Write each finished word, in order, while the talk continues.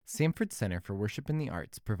Samford Center for Worship and the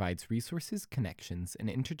Arts provides resources, connections, and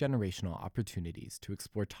intergenerational opportunities to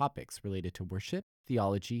explore topics related to worship,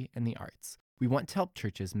 theology, and the arts. We want to help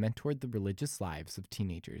churches mentor the religious lives of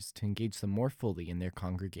teenagers to engage them more fully in their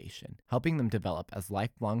congregation, helping them develop as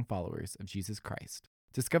lifelong followers of Jesus Christ.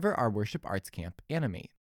 Discover our Worship Arts Camp,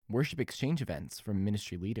 Animate, worship exchange events from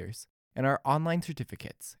ministry leaders, and our online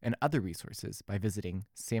certificates and other resources by visiting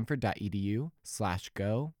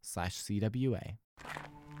samford.edu/go/CWA.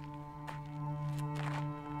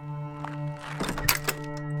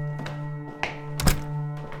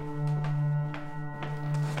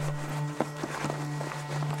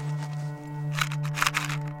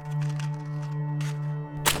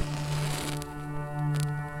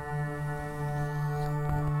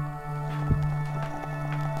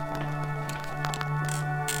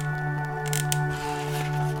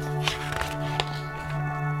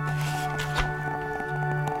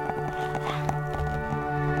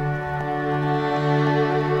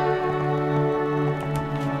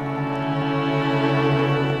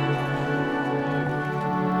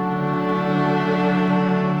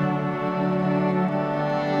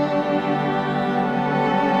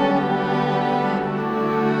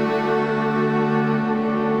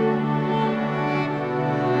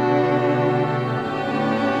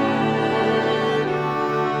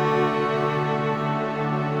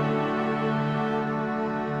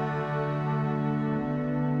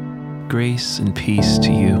 Grace and peace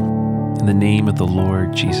to you in the name of the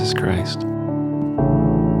Lord Jesus Christ.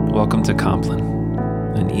 Welcome to Compline,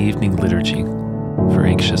 an evening liturgy for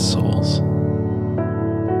anxious souls.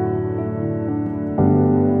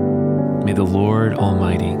 May the Lord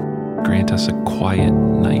Almighty grant us a quiet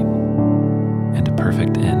night and a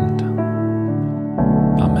perfect end.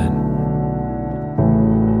 Amen.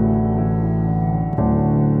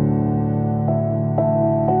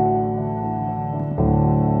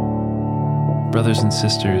 Brothers and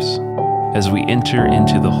sisters, as we enter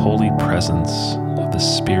into the holy presence of the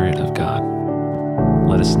Spirit of God,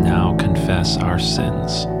 let us now confess our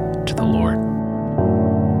sins to the Lord.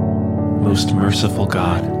 Most merciful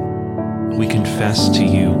God, we confess to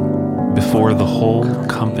you before the whole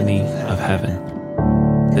company of heaven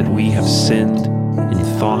that we have sinned in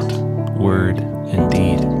thought, word, and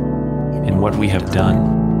deed, in what we have done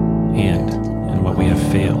and in what we have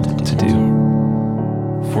failed to do.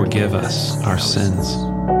 Forgive us our sins,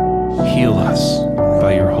 heal us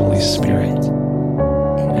by your Holy Spirit,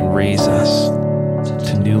 and raise us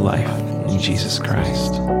to new life in Jesus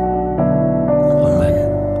Christ. Amen.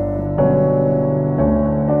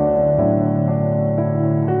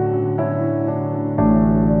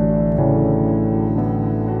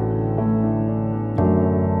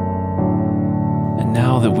 And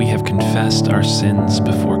now that we have confessed our sins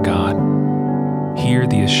before God, hear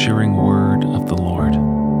the assuring word of the Lord.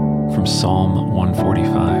 From Psalm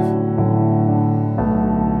 145.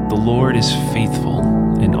 The Lord is faithful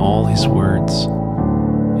in all his words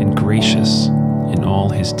and gracious in all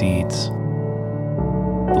his deeds.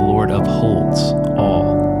 The Lord upholds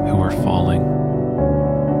all who are falling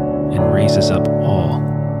and raises up all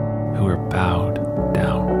who are bowed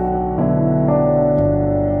down.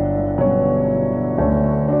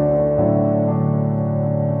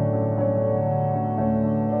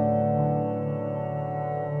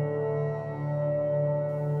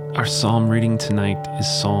 Our psalm reading tonight is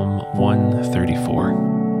Psalm 134.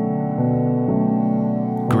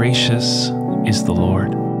 Gracious is the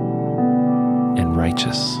Lord, and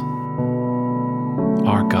righteous.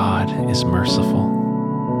 Our God is merciful.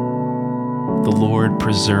 The Lord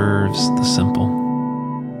preserves the simple.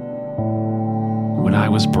 When I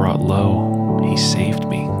was brought low, he saved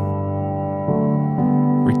me.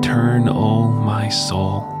 Return, O my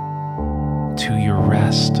soul, to your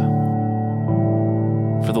rest.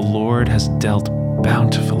 For the Lord has dealt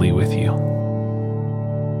bountifully with you.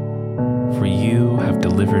 For you have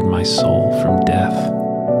delivered my soul from death,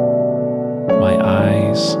 my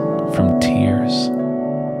eyes from tears,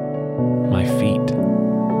 my feet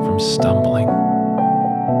from stumbling.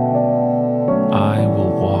 I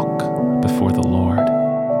will walk before the Lord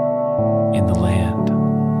in the land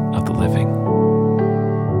of the living.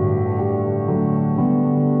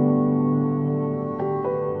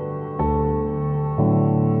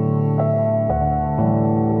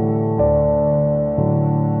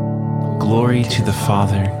 Glory to the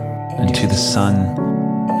Father, and to the Son,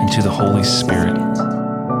 and to the Holy Spirit,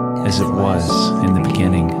 as it was in the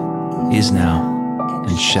beginning, is now,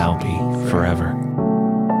 and shall be forever.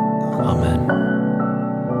 Amen.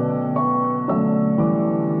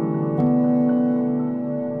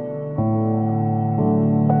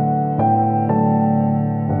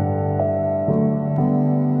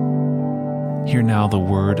 Hear now the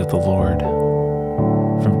word of the Lord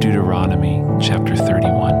from Deuteronomy chapter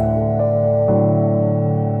 31.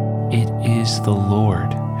 It is the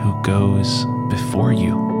Lord who goes before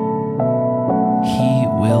you. He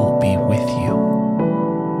will be with you.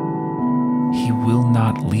 He will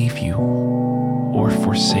not leave you or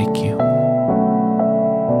forsake you.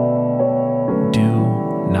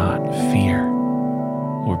 Do not fear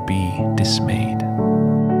or be dismayed.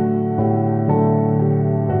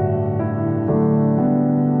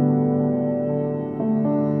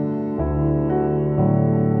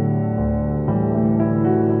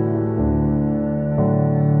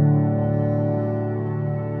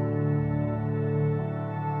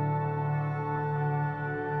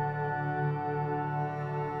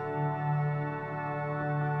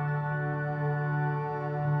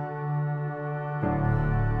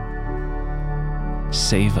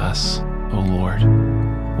 Save us, O Lord,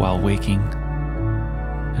 while waking,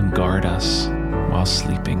 and guard us while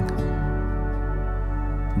sleeping,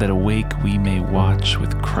 that awake we may watch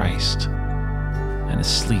with Christ, and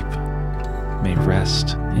asleep may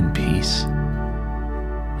rest in peace.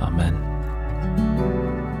 Amen.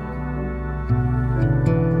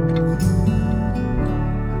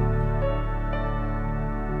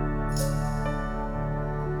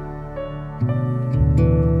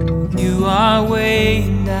 You are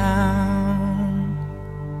weighed down,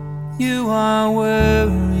 you are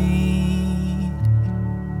worried.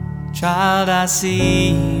 Child, I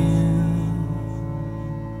see you.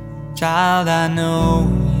 Child, I know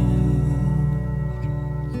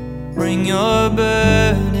you. Bring your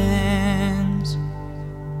burdens,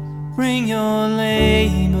 bring your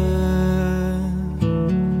labor.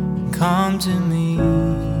 Come to me.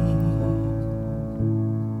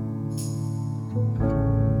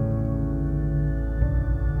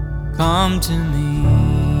 Come to me,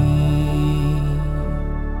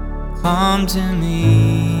 come to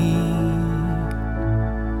me,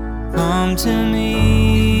 come to me.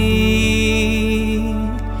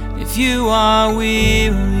 If you are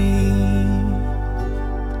weary,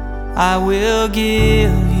 I will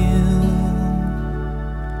give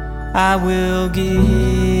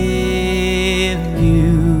you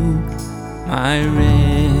my rest.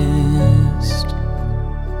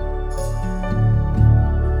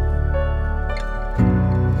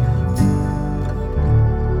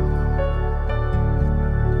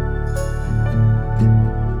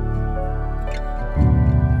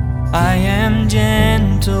 I am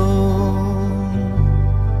gentle,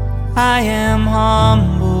 I am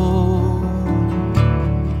humble.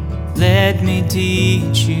 Let me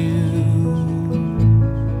teach you,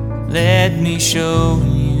 let me show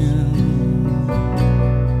you.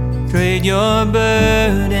 Trade your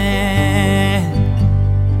burden,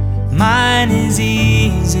 mine is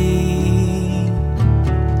easy.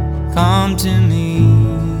 Come to me.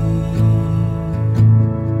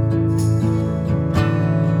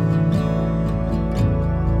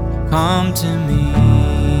 Come to me,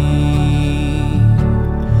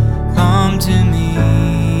 come to me,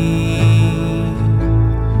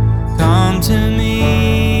 come to me.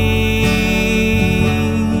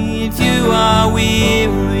 If you are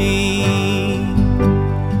weary,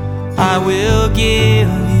 I will give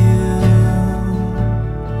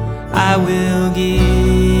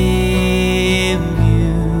you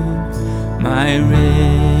my rest.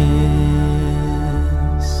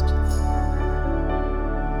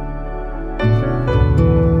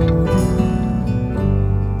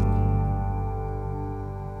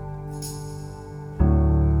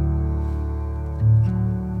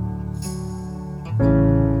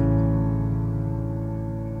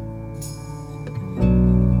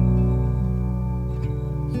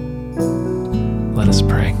 Let us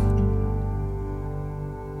pray.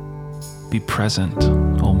 Be present,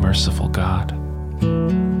 O merciful God,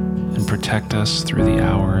 and protect us through the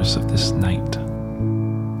hours of this night,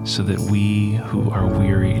 so that we who are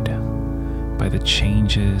wearied by the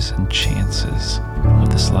changes and chances of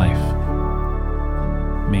this life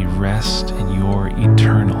may rest in your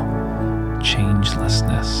eternal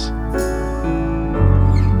changelessness.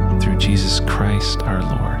 Through Jesus Christ our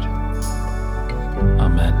Lord.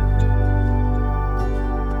 Amen.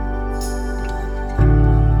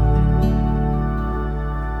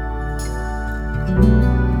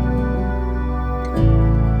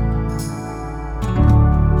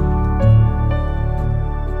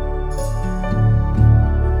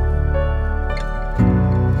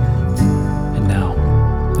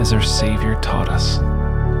 As our Savior taught us,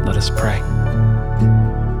 let us pray.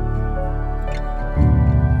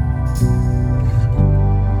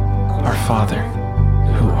 Our Father,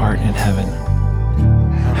 who art in heaven,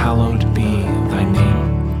 hallowed be thy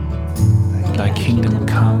name.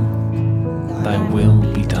 thy will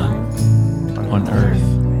be done, on earth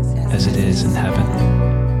as it is in heaven.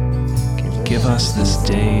 Give us this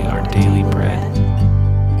day our daily bread,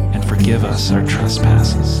 and forgive us our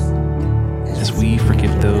trespasses, as we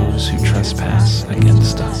forgive those who trespass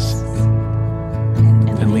against us.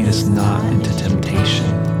 And lead us not into temptation,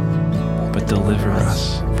 but deliver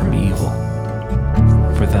us from evil.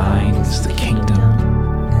 For thine is the kingdom,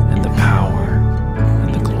 and the power,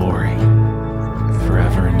 and the glory,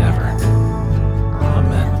 forever and ever.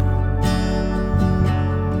 Amen.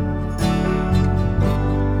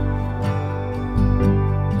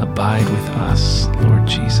 Abide with us, Lord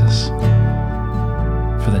Jesus,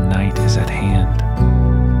 for the night is at hand,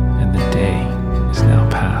 and the day is now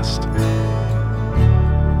past.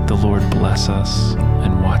 The Lord bless us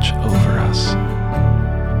and watch over us.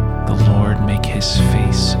 The Lord make his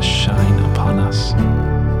face shine upon us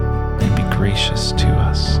and be gracious to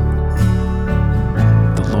us.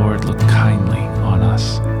 The Lord look kindly on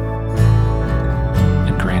us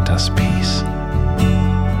and grant us peace.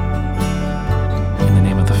 In the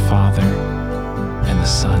name of the Father, and the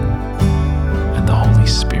Son, and the Holy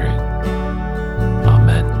Spirit.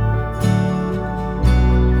 Amen.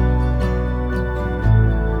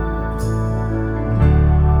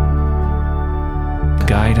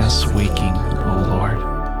 Guide us waking, O Lord,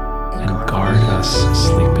 and guard us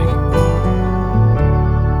sleeping,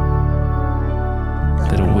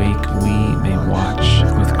 that awake we may watch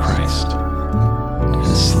with Christ, and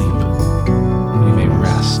asleep we may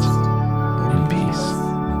rest in peace.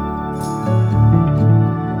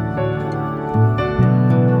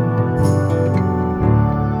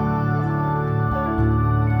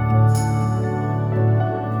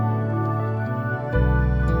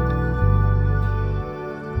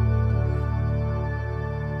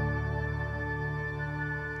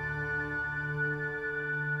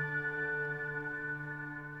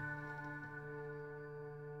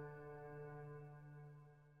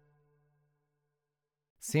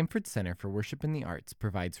 Samford Center for Worship in the Arts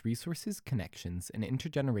provides resources, connections, and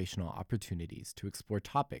intergenerational opportunities to explore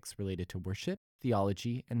topics related to worship,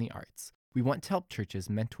 theology, and the arts. We want to help churches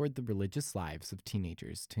mentor the religious lives of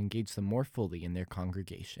teenagers to engage them more fully in their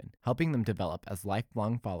congregation, helping them develop as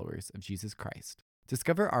lifelong followers of Jesus Christ.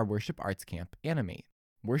 Discover our Worship Arts Camp, Animate,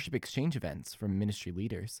 worship exchange events from ministry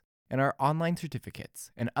leaders, and our online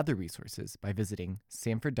certificates and other resources by visiting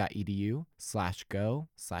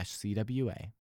samford.edu/go/CWA.